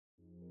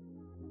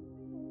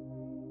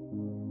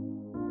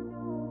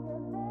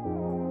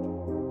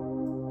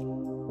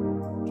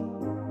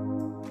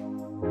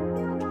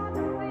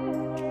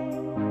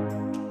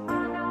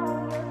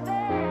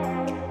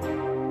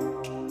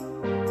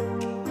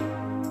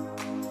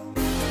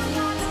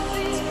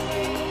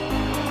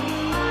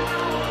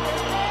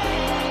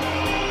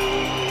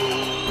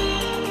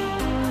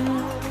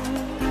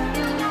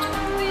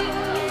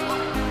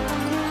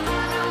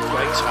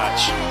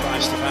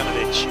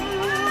pitch.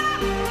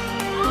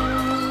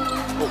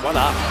 Oh, well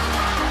up.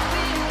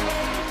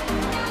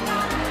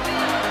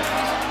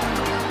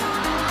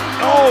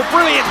 Oh,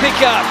 brilliant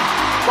pickup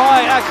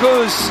by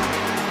Aköz.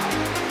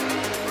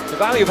 The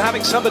value of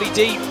having somebody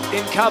deep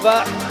in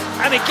cover.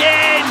 And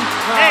again,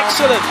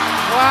 excellent.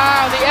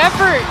 Wow, the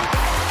effort.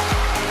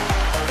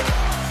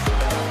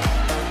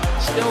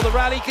 Still the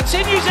rally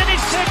continues, and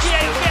it's Turkey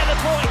who get the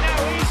point.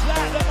 Now is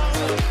that the moment?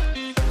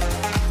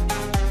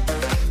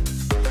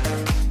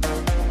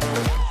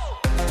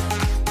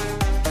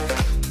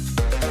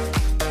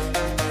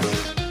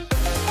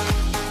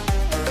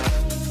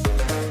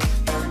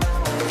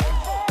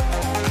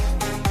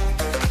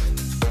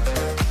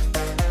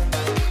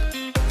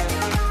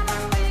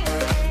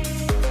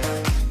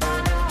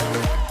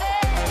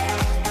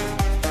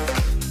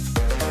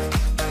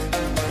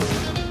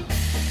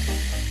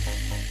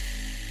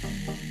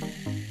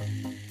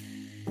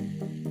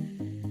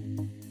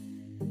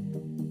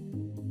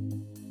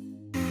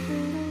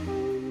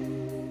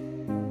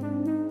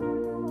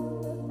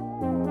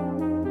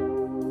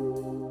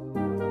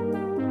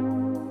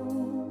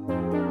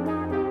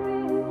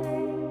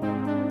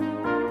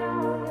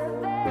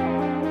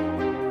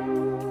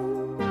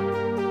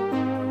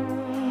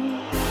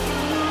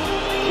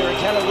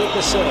 With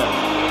the serve.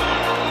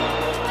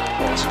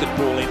 Oh, that's a good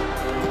ball in.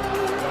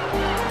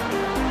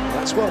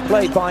 That's well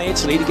played by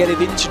Italy to get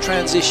it into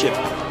transition.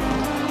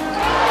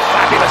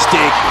 Fabulous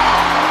dig.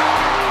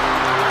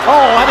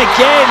 Oh, and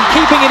again,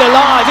 keeping it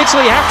alive.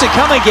 Italy have to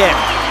come again.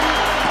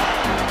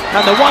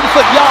 And the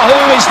 1-foot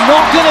Yahoo is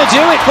not going to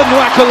do it for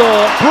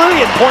Nuakalor.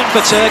 Brilliant point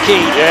for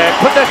Turkey. Yeah,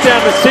 put that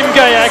down to Simge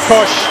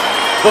Aköz,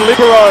 the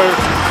Libero,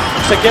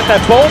 to get that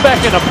ball back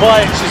into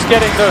play. She's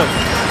getting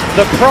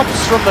the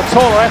props from the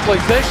taller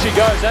athletes. There she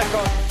goes.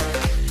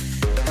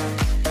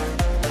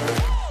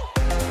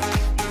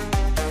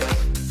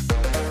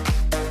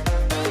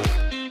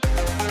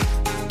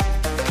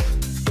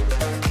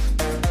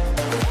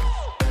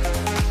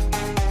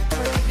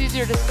 It's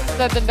easier to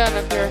said than done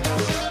up here.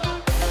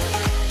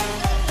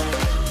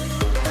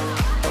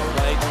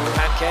 Played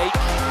pancake.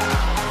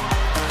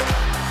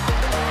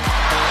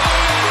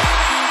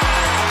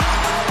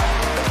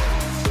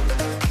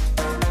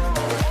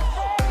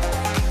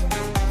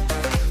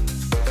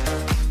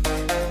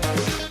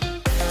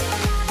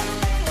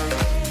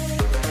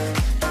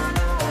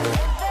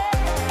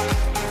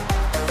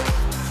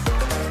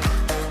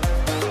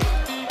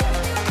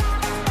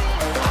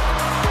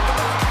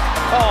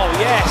 Oh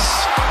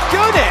yes,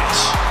 goodness!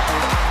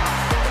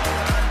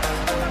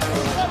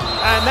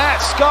 And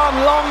that's gone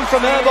long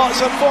from her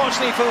box,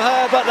 unfortunately for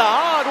her, but the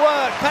hard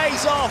work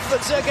pays off for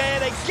Turkey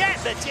and they get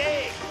the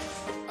dig.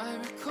 I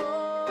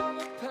recall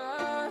the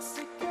past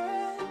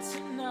again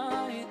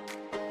tonight.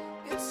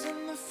 It's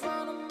in the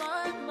front of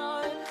my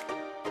mind.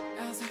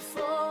 As I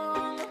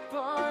fall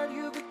apart,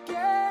 you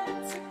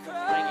began to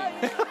cry.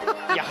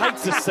 You hate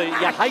to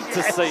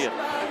see it.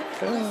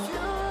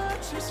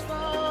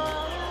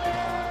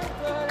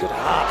 Good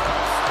heart.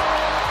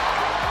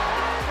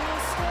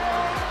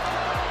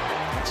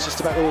 It's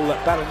just about all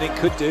that Balonin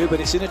could do, but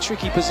it's in a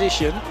tricky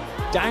position.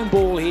 Down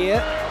ball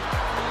here.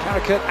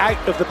 Karakurt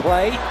out of the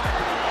play.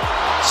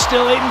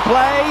 Still in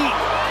play.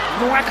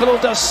 Nuakalor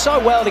does so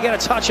well to get a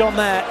touch on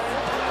that.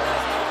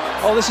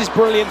 Oh, this is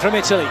brilliant from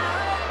Italy.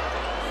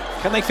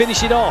 Can they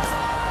finish it off?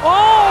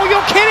 Oh,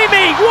 you're kidding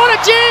me! What a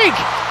dig!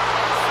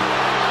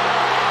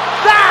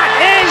 That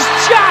is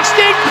just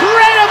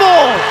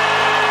incredible!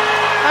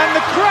 And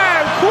the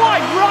crowd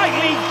quite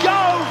rightly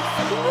go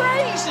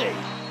crazy.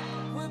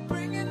 We're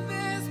bringing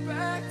this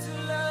back to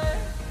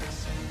life.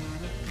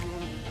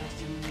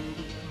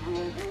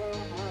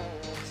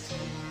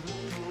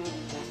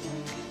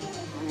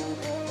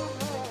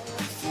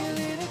 I feel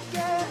it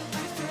again,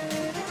 I feel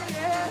it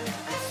again,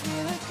 I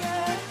feel it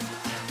again.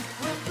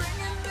 We're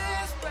bringing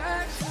this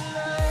back to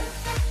life.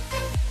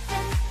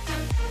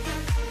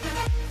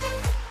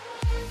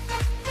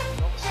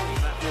 Not seeing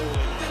that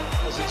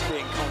ball as it's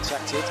being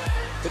contacted.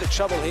 Bit of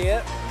trouble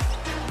here.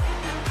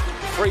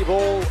 Free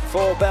ball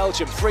for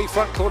Belgium. 3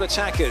 front court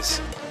attackers.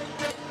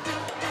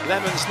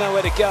 Lemon's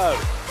nowhere to go.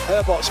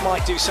 Herbots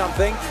might do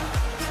something,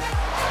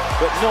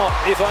 but not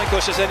if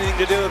Aköz has anything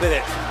to do with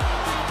it.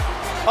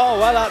 Oh,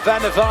 well up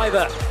Van der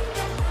Vijver.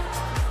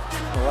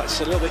 Well, that's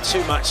a little bit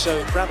too much,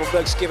 so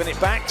Brambleberg's giving it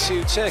back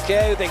to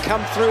Turkey. They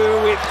come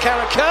through with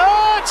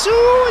Karakurt.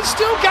 Ooh, it's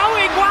still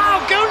going.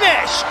 Wow,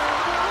 Gunesh.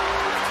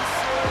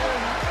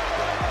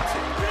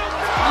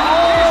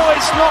 Oh,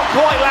 it's not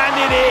quite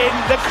landed in.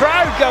 The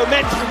crowd go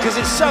mental because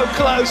it's so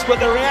close, but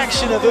the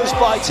reaction of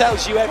Uzbay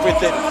tells you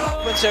everything.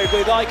 Commentary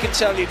booth, I can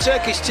tell you,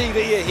 Turkish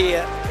TV are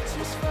here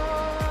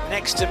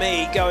next to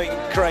me going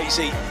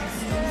crazy.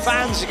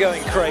 Fans are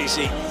going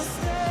crazy.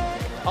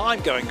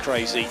 I'm going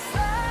crazy.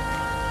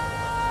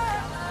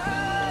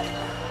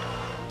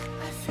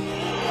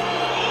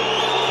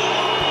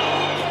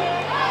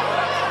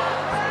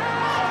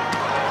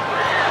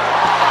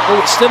 Oh,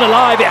 it's still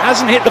alive, it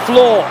hasn't hit the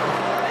floor.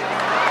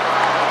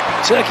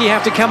 Turkey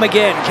have to come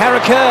again.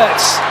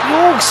 Karakurt.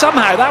 Oh,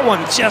 somehow that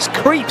one just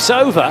creeps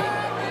over.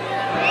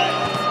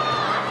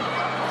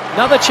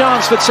 Another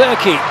chance for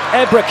Turkey.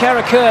 Ebra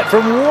Karakurt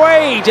from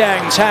way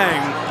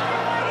downtown.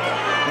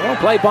 Well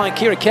played by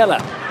Kira Keller.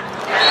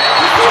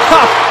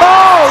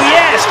 Oh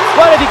yes!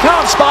 Well, if he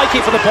can't spike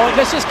it for the point,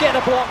 let's just get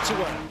a block to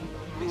work.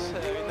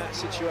 In that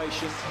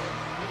situation.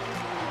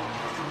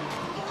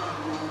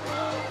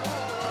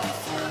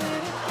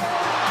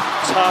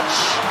 Touch.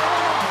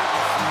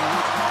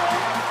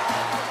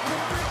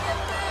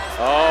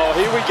 Oh,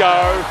 here we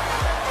go.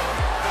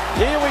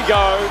 Here we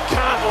go.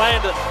 Can't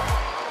land it.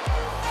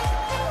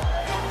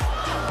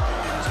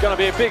 It's going to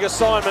be a big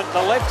assignment.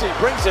 The lefty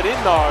brings it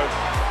in though.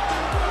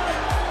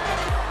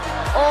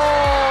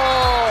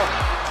 Oh!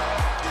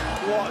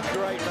 What a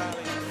great rally.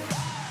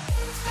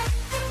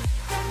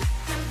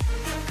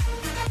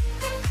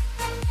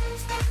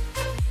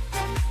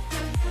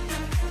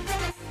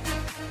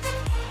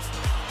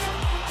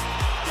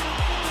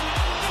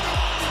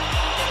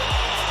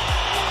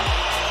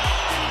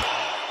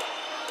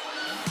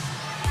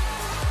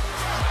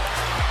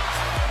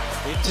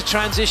 Into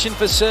transition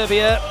for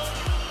Serbia.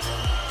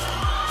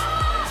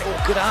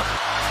 Oh, good up.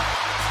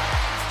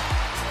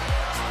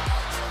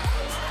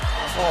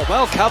 Oh,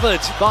 well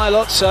covered by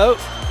Lotso.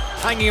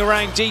 Hanging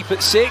around deep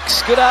at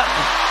 6. Good up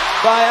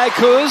by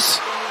Aköz.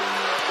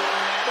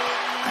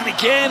 And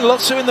again,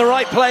 Lotso in the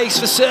right place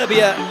for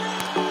Serbia.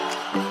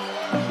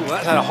 Ooh,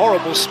 that had a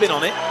horrible spin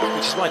on it,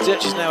 which is why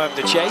Dutch is now having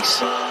to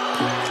chase.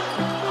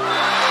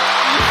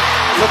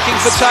 Looking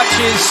for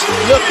touches,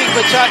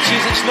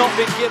 it's not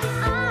been given.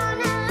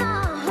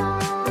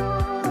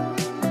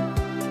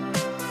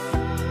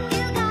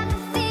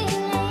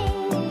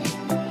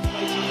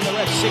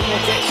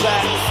 Signal gets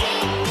that.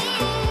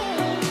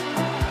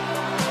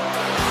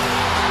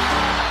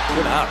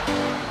 Good up.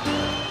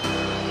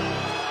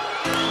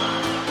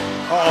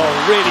 Oh,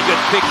 really good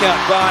pickup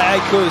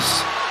by Aköz.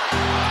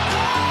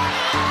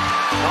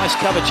 Nice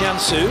cover,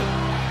 Jansu.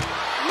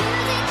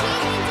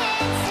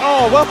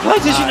 Oh, well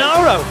played to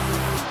Gennaro.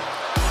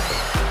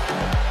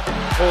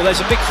 Oh, there's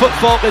a big foot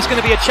fault. There's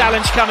going to be a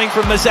challenge coming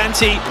from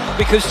Mazzanti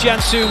because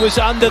Jansu was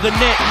under the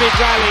net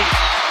mid-rally.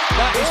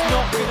 That is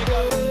not going to go.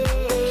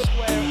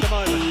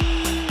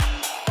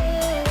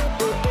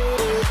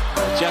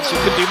 Jansu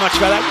couldn't do much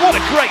about that. What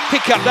a great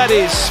pickup that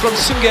is from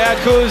Simge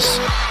Aköz,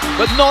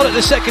 but not at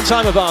the second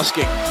time of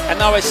asking. And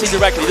now I see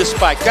directly the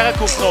spike.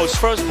 Karakurt knows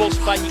first ball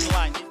spiking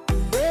line.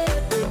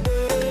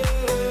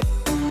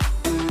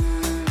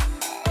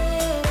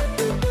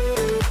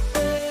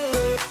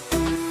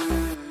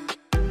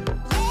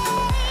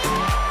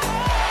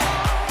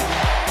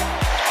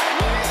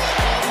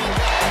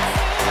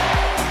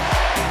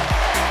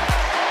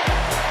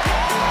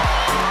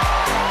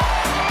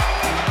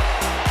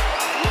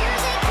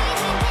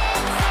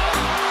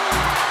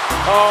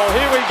 Oh,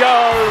 here we go.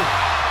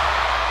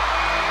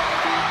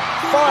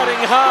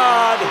 Fighting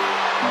hard.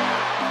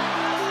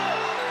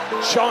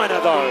 China,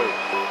 though,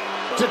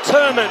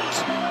 determined,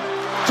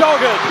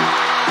 dogged.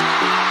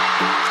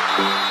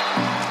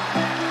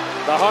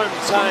 The home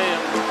team.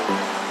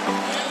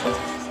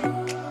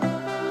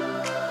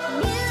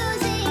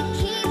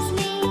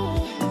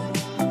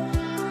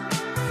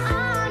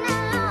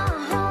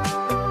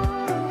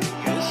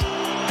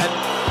 And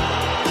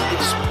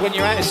it's when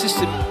you're out of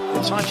system,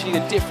 sometimes you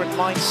need a different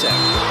mindset.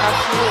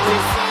 Absolutely.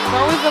 It's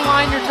always the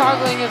line you're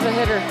toggling as a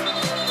hitter.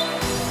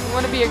 You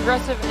want to be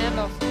aggressive and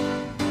also.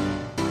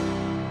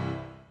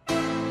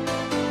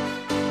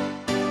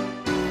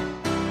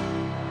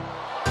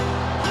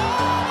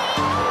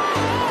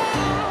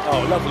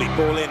 Oh, lovely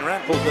ball in.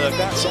 Rampelberg,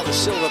 that's on a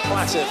silver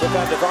platter for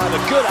Van der Weiler.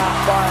 Good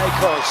up by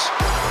Aköz.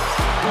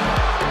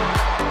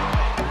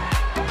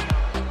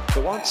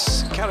 For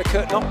once,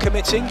 Karakurt not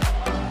committing,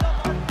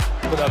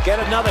 but they'll get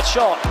another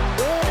shot.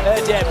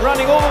 Erdem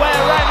running all the way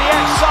around the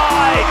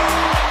outside.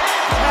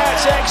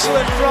 That's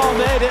excellent from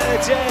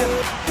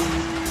Erdem.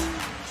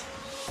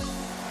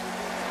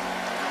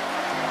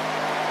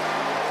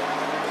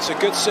 It's a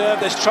good serve.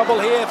 There's trouble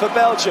here for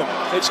Belgium.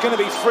 It's going to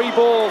be free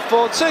ball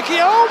for Turkey.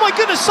 Oh my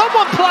goodness,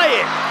 someone play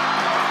it.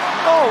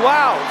 Oh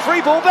wow,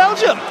 free ball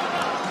Belgium.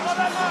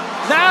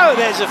 Now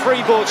there's a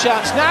free ball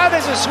chance. Now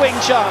there's a swing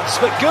chance.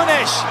 But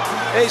Gunesh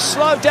is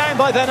slowed down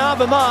by Van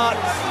Avermaet.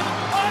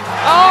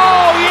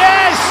 Oh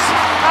yes!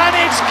 And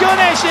it's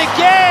Gunesh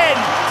again,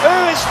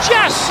 who has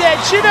just said,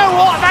 you know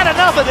what, I've had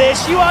enough of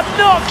this, you are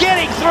not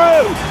getting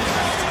through.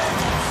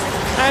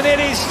 And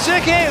it is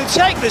Turkey who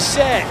take the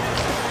set.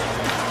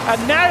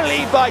 And now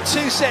lead by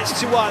 2 sets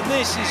to 1.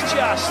 This is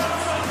just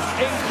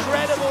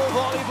incredible.